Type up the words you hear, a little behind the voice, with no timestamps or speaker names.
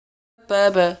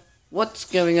What's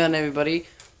going on, everybody?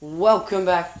 Welcome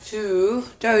back to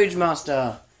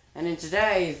Dogemaster. And in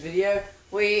today's video,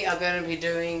 we are going to be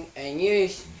doing a new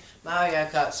Mario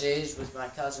Kart series with my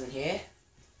cousin here.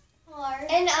 Hello.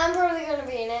 And I'm probably going to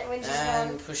be in it, which is fun.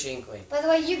 And Pushing Queen. By the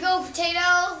way, you go,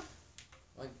 Potato.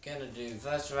 We're going to do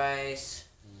first race.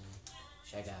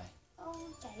 Shy Guy. Oh,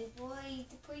 Daddy boy,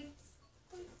 the creeps.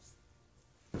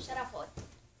 Shut up, boy.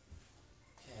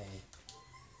 Okay.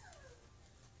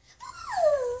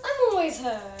 I'm always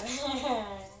her.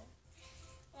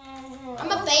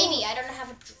 I'm a baby. I don't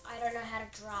know how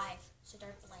to drive, so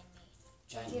don't blame me.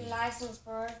 Giant Your music. license,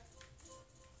 bro.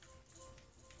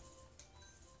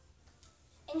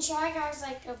 And Shy Guy's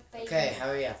like a baby. Okay,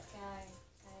 hurry up. Guy,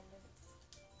 kind of.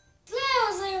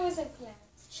 Clowns. I always like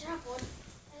clowns. Shut up, boy.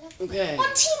 I love you. Okay.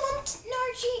 What team? No,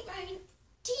 team. I mean,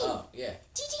 team. Oh, yeah.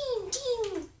 Team.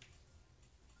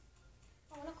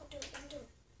 Oh, I'm not gonna do it. I'm doing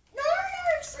it. No,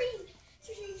 three.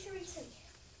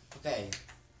 Okay,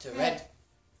 to red.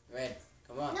 Red,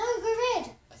 come on. No, go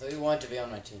red. I thought you wanted to be on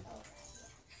my team. Oh,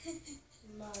 right, yeah.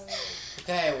 No.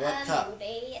 Okay, what cup?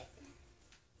 They...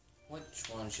 Which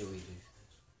one should we do?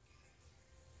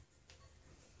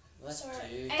 Let's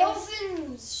do...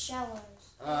 Dolphins Shallows.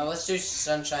 Let's do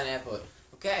Sunshine Airport.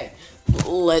 Okay,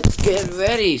 let's get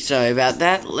ready. Sorry about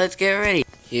that. Let's get ready.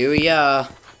 Here we are.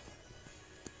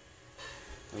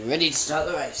 I'm ready to start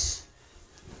the race.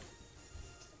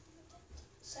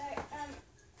 So,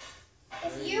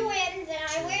 if you win, then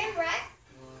I win, right?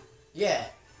 Yeah.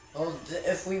 Well,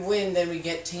 if we win, then we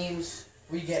get teams.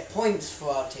 We get points for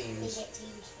our We teams. get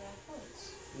teams for our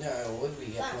points. No, would we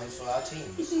get points for our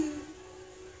teams?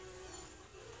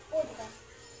 Or the best.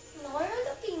 No, I'm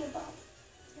not being above.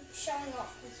 You're showing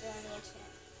off because you're on the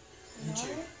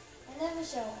internet. YouTube. No, I never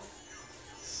show off.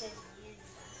 Says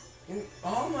you.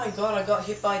 Oh my god, I got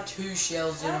hit by 2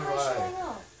 shells in a How am I row. showing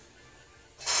off?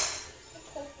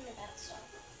 We're talking about stuff.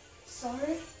 Sorry?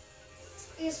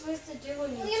 What are you supposed to do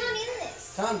when you... Well, you're not in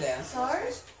this. Calm down.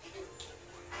 Sorry?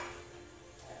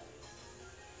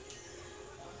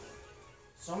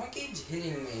 Someone keeps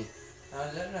hitting me. I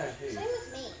don't know who. Same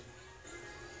with me.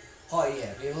 Oh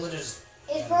yeah, people are just...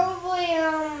 It's probably,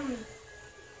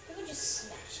 people just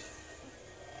smash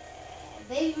it.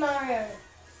 Baby Mario.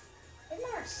 Baby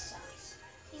Mario sucks.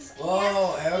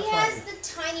 Whoa, He airplane. has the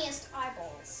tiniest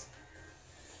eyeballs.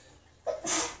 Hmm.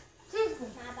 Excuse me.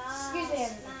 My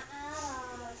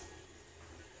eyeballs.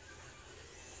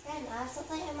 Ren, I have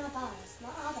something in my balls. My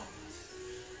eyeballs.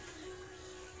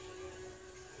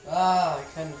 Ah, I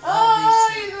can Oh,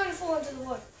 hardly see. you're going to fall into the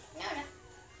water. No.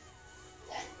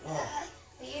 Oh.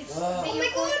 But you, Whoa. oh my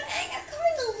god, I'm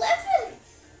coming 11th.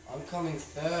 I'm coming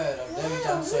 3rd. I've never Wow,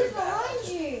 done so who's bad. behind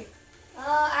you?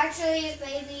 Actually, it's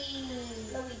baby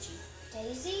Luigi.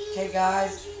 Daisy? Okay,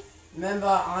 guys. Remember,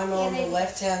 I'm Yeah, on the maybe.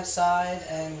 left-hand side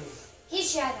and He's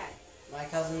Shy Guy. my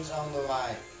cousin's on the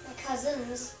right. My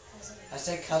cousin's cousin. I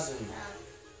said cousin.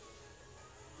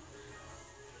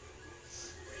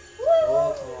 Woo!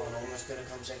 Oh, come on. Almost gonna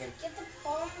come second. Get the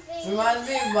bomb thing. Reminds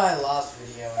me of my last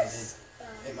video I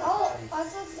did in my Oh, party. I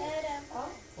thought that. Oh.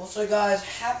 Also, guys,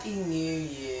 Happy New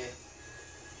Year.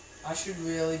 I should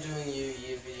really do a New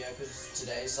Year video because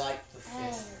today's like the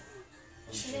 5th.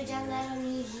 of Should have done January. that on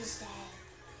New Year's Day.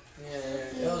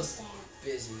 Yeah, it was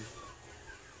busy.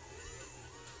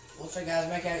 Also, guys,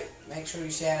 make sure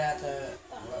you shout out to.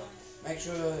 Well, make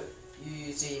sure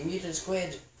you see Mutant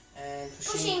Squid and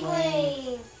Pushing Queen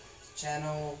Queen.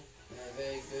 channel. They're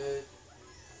very good.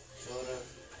 Sort of.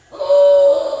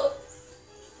 Oh,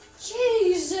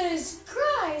 Jesus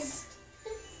Christ!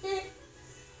 That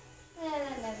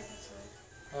never gets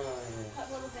old. Oh, yeah. That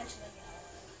will eventually get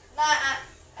old. I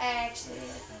actually.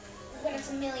 When it's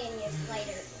a million years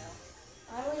later.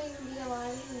 I won't even be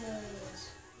alive in a million years.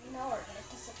 I know, but it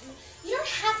doesn't mean... You don't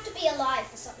have to be alive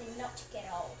for something not to get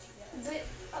old. But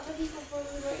other people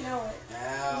probably won't know it.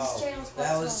 Ow. This channel's quite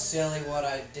That was small. silly what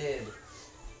I did.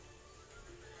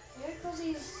 Yeah,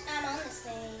 Cozzy's... I'm on this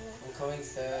thing. I'm coming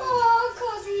 3rd. Oh,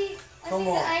 Cozzy! I Come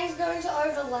think on. the aim's going to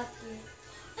overlap you.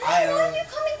 I, Why are you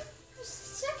coming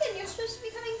second? You're supposed to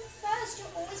be coming first.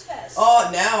 You're always first. Oh,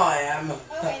 now I am.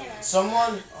 Okay, never mind.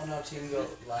 Someone on our team got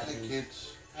Hey lightning.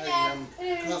 kids, Yeah.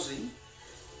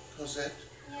 Cosette,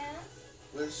 Yeah?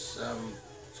 where's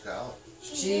Scarlett?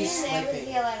 She's there with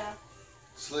sleeping. Violetta.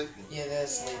 Sleeping. Yeah, they're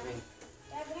sleeping.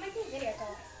 Dad, we'll make a video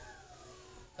call.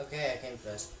 Okay, I came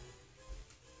first.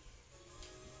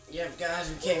 Yep, guys,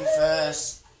 we came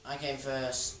first. I came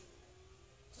first.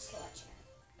 Just to let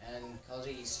you know. And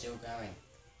Cozzy's still going.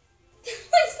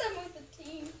 What's that with the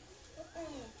team?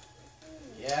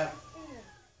 Yep.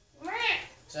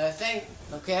 So I think,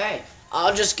 okay,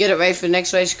 I'll just get it ready for the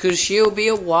next race because she'll be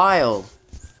a while.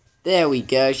 There we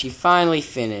go. She finally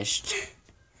finished.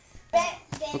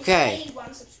 Okay.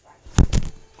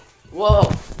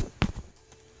 Whoa.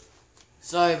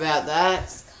 Sorry about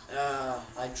that.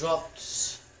 I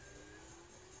dropped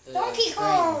the Donkey screen.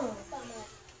 Kong!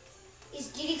 Is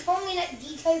Diddy Kong in a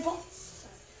DK box?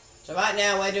 So right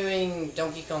now we're doing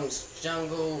Donkey Kong's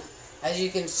Jungle. As you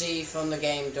can see from the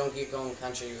game Donkey Kong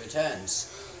Country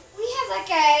Returns. We have that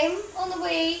game on the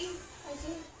Wii. I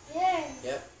think. Yeah.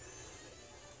 Yep.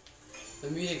 The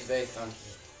music's very funky.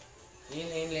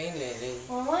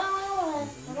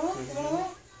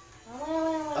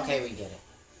 Okay, we get it.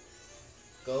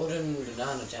 Golden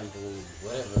Banana Temple,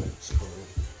 whatever it's called.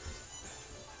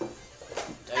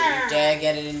 Don't you dare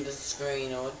get it into the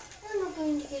screen, or I'm not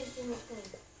going to get it in the screen.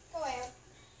 Go out.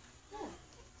 No.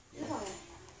 Yeah. Go out.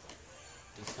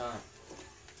 You can't.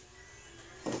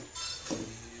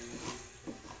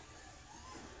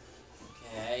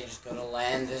 Okay, just gotta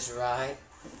land this right.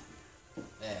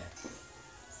 There.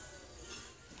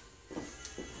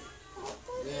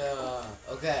 Yeah,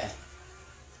 okay.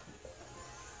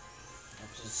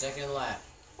 Up to the second lap.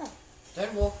 Oh.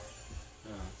 Don't walk.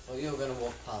 No, I thought you were gonna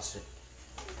walk past it.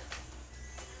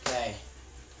 Okay.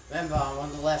 Remember, I'm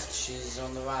on the left, she's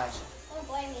on the right. Don't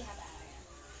blame me how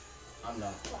bad I'm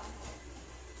not. I am. Well,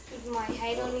 keep my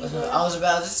hate on you. I was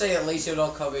about to say at least you're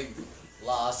not coming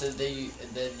last, and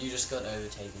then you just got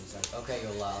overtaken. It's like, okay,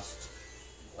 you're last.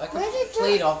 Like Where did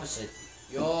complete opposite.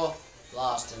 You're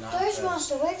last and I'm Doge first.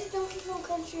 Master, where did Donkey Kong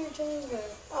Country Returns go?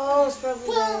 Oh, it's probably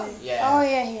Well, there. yeah. Oh,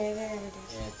 yeah, here, there it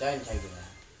is. Yeah, don't take it out.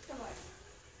 Come on.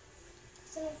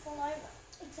 So it'll fall over.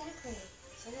 Exactly.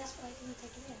 So that's why I didn't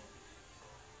take it out.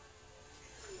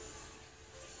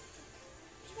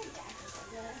 My dad was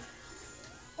like that.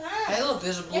 Bam! Hey, look,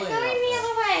 there's a balloon You're up going the there.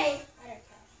 other way. I don't care.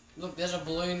 Look, there's a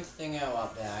balloon thingo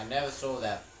up there. I never saw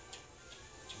that.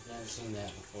 I've never seen that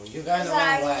before. You're going the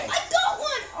wrong way. I got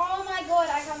one! Oh my god,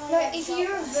 I can't No, believe if you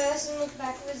reverse and look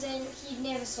backwards, then he'd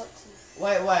never stop you.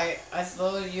 Wait, I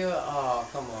thought you. Oh,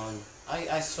 come on.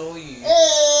 I saw you.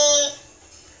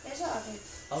 That's not good.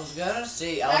 I was gonna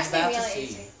see. I was Actually, about to really see.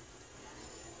 easy.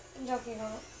 I'm joking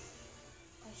on it.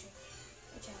 I should.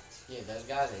 Good chance. Yeah, those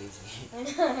guys are easy. I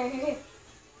know.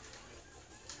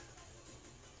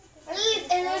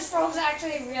 And those frogs are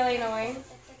actually really annoying.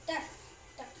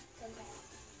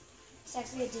 It's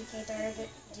actually a DK though, but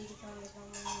DK Kong is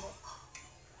one more.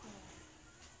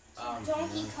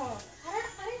 Donkey Kong. I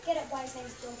don't get it why his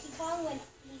name's Donkey Kong when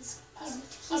he's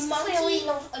He's monkey. clearly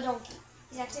not a donkey.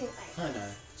 He's actually I know.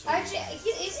 It's really actually bad.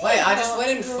 he's Wait, I just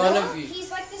went in front of you.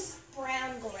 He's like this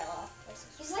brown gorilla.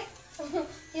 He's like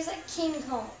he's like King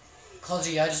Kong.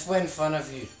 Cozzy, I just went in front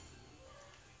of you.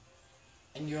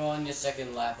 And you're on your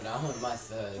second lap and I'm on my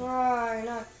third. Bro,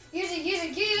 no. Use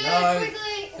it No,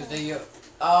 quickly. because then you're...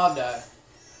 Oh, no.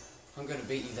 I'm going to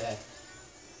beat you there.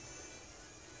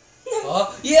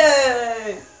 Oh,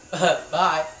 yay!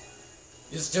 Bye.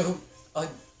 You're still... Oh,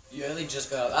 you only just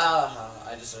got...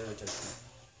 I just overtook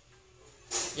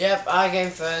you. Yep, I came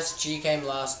first. She came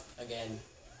last again.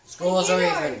 Scores are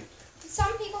even.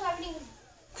 Some people haven't even.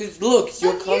 Because look,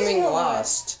 you're Some coming usual.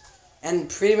 last. And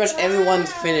pretty much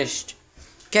everyone's finished.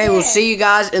 Okay, we'll see you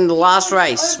guys in the last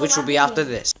race, which will be after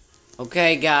this.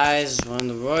 Okay, guys, we're on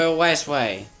the Royal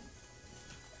Raceway.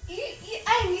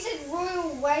 You said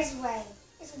Royal Raceway.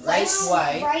 It's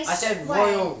Raceway? Raceway. I said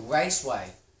Royal Raceway.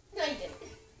 No, you didn't.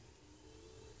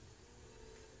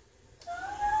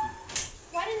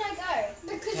 Why didn't I go?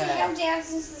 Because you Okay. held down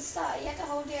since the start. You have to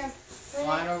hold down.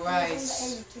 Final when it race. comes to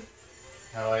end too.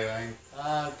 How are you, Ang?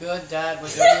 Good, Dad. We're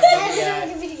doing a We're video.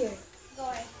 doing a video. Go.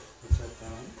 What's that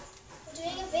going? We're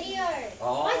doing a video.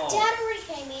 Oh. My dad already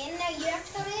came in. Now you have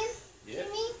to come in. Yep.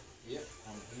 With me. Yep,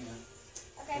 I'm here.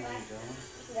 Okay, Where are bye. you going?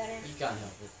 You got it. You can't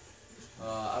help it.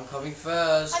 I'm coming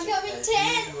first. I'm coming as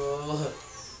 10th. usual.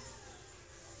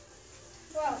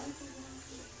 Well.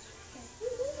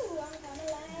 Woohoo! I'm gonna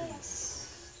last.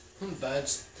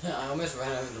 Birds. I almost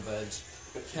ran over the birds.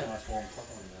 Got some nice warm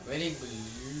coffee on there. Ready? Blue.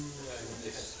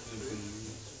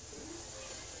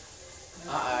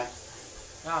 Uh-oh.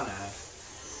 Oh, no.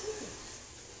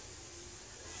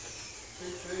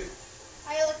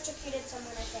 I electrocuted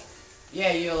someone, I think.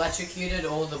 Yeah, you electrocuted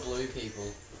all the blue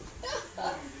people.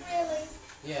 Really?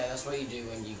 Yeah, that's what you do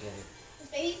when you get it. Is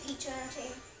Baby Peach on our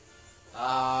team?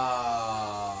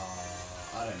 I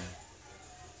don't know.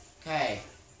 Okay.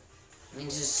 Into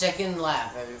the second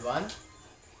lap, everyone.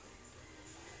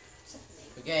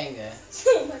 We're getting there.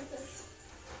 Oh my god.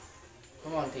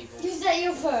 Come on, people. You said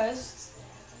you first.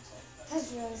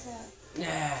 That's really sad.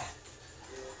 Nah.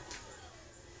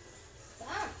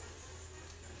 Damn.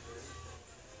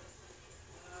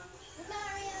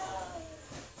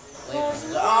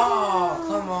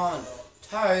 on.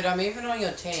 Toad, I'm even on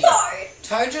your team. Toad!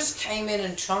 Toad just came in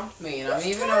and trumped me, and I'm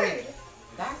even on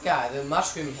that guy, the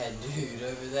mushroom head dude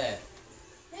over there.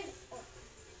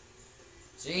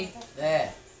 See?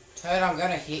 There. Toad, I'm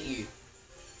gonna hit you.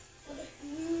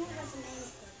 Who has a name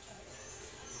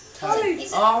Toad.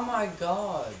 Toad. Oh my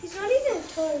god. He's not even a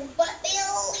toad. But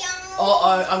Billion!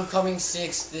 Oh, I'm coming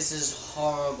sixth. This is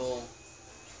horrible.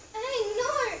 Hey,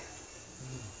 no!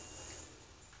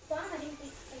 Why I didn't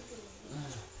beat Billion?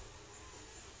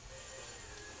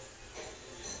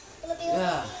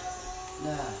 Yeah.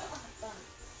 Nah.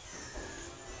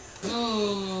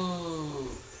 Ooh.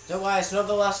 Don't worry, it's not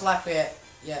the last lap yet.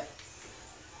 Yeah.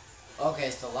 Okay,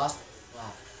 it's the last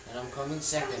lap. And I'm coming How is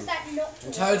second. that not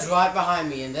And Toad's right behind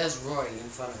me, and there's Roy in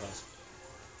front of us.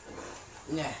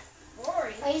 Nah.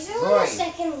 Rory? Are you still on Roy. the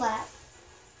second lap?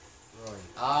 Roy.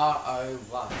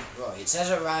 R-O-Y. Roy. It says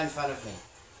it right in front of me.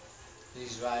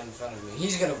 He's right in front of me.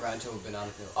 He's gonna run to a banana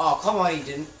peel. Oh, come on, he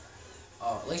didn't.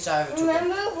 Oh, at least I overtook him.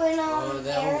 Remember when Oh,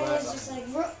 they're all Aaron right was just like,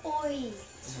 behind Roy.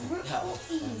 That was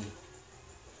funny.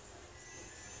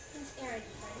 It's Aaron.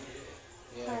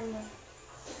 Yeah. Kinda.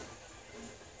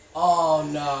 Oh,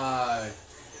 no.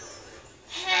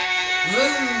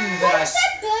 Vroom, What guys. is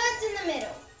that birds in the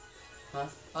middle? Huh?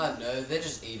 I don't know. They're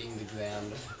just eating the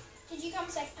ground. Did you come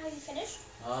second? Have you finished?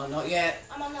 Oh, not yet.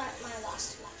 I'm on my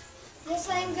last lap. Just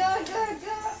saying, go. We have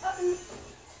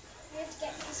to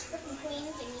get this freaking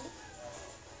queen thingy.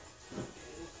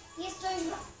 Yes, those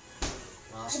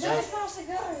Master. supposed to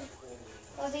go.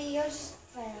 Ozzy, you're just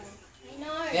fair. I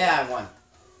know. Yeah, I won.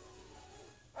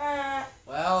 Uh,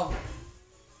 Well,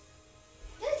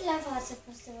 those love are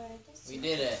supposed to go. we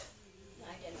did it. No,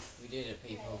 I didn't. We did it,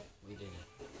 people. We did it.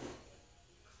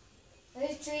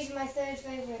 Those trees are my third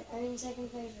favorite. I mean, second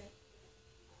favorite.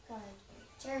 Kind.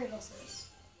 Cherry blossoms.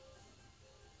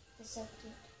 They're so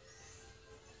cute.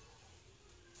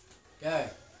 Go.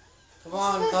 Come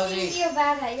on, This is the things Cozzy. you're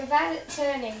bad at. You're bad at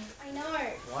turning. I know.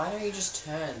 Why don't you just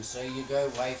turn so you go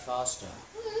way faster?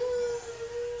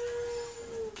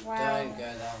 Wow. Don't go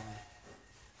that way.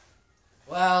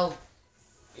 Well,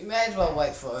 you may as well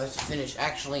wait for us to finish.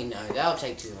 Actually, no, that'll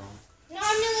take too long. No,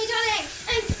 I'm nearly done.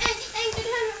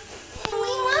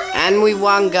 And we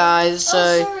won, guys. So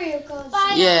Oh, sorry, God.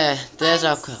 Bye. yeah, there's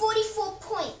our 44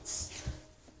 points.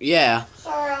 yeah.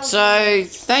 Sorry, I'll So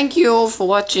thank you all for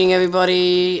watching,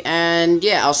 everybody, and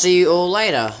yeah, I'll see you all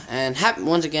later. And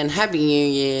once again, Happy New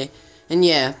Year. And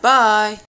yeah, bye.